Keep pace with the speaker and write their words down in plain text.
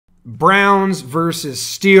Browns versus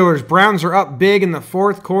Steelers. Browns are up big in the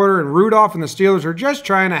fourth quarter, and Rudolph and the Steelers are just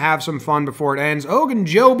trying to have some fun before it ends.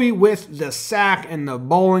 Jomboy with the sack and the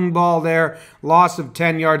bowling ball there. Loss of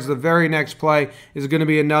 10 yards. The very next play is going to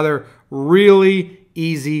be another really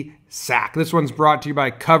easy sack. This one's brought to you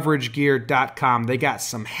by CoverageGear.com. They got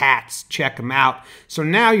some hats. Check them out. So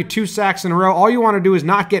now you're 2 sacks in a row. All you want to do is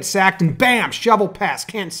not get sacked, and bam, shovel pass.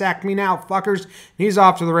 Can't sack me now, fuckers. He's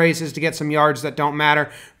off to the races to get some yards that don't matter.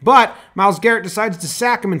 But Myles Garrett decides to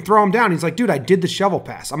sack him and throw him down. He's like, dude, I did the shovel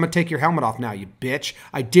pass. I'm going to take your helmet off now, you bitch.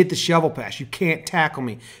 I did the shovel pass. You can't tackle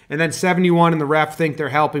me. And then 71 and the ref think they're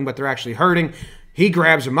helping, but they're actually hurting. He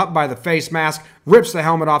grabs him up by the face mask, rips the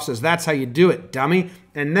helmet off, says, that's how you do it, dummy.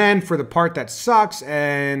 And then for the part that sucks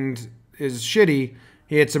and is shitty,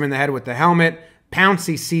 he hits him in the head with the helmet.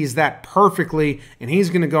 Pouncey sees that perfectly, and he's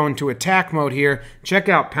going to go into attack mode here. Check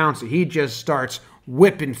out Pouncey. He just starts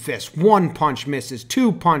whipping fists. 1 punch misses,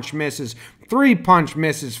 2 punch misses, 3 punch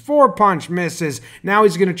misses, 4 punch misses. Now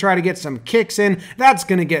he's going to try to get some kicks in. That's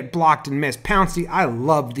going to get blocked and missed. Pouncey, I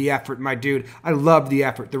love the effort, my dude. I love the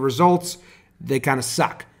effort. The results, they kind of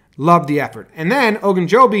suck. Love the effort. And then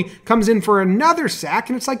Jomboy comes in for another sack,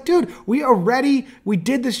 and it's like, dude, we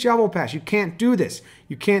did the shovel pass. You can't do this.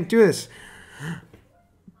 You can't do this.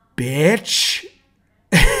 Bitch.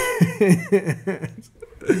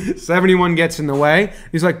 71 gets in the way.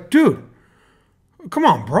 He's like, dude, come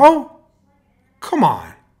on, bro. Come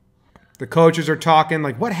on. The coaches are talking,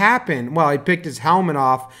 like, what happened? Well, he picked his helmet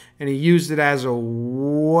off, and he used it as a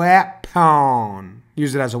weapon.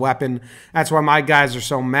 Used it as a weapon. That's why my guys are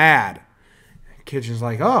so mad. Kitchen's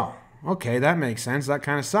like, oh, okay, that makes sense. That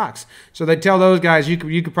kind of sucks. So they tell those guys, you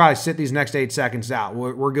could probably sit these next 8 seconds out.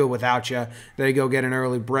 We're good without you. They go get an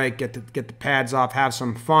early break, get the pads off, have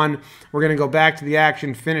some fun. We're going to go back to the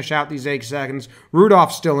action, finish out these 8 seconds.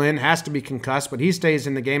 Rudolph's still in, has to be concussed, but he stays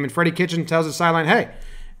in the game. And Freddie Kitchen tells the sideline, hey,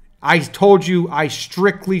 I told you, I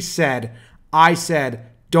strictly said,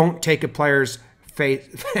 don't take a player's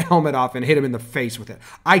helmet off and hit him in the face with it.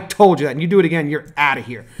 I told you that, and you do it again, you're out of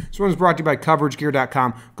here. This one's brought to you by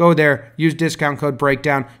CoverageGear.com. Go there, use discount code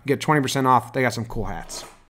BREAKDOWN, get 20% off. They got some cool hats.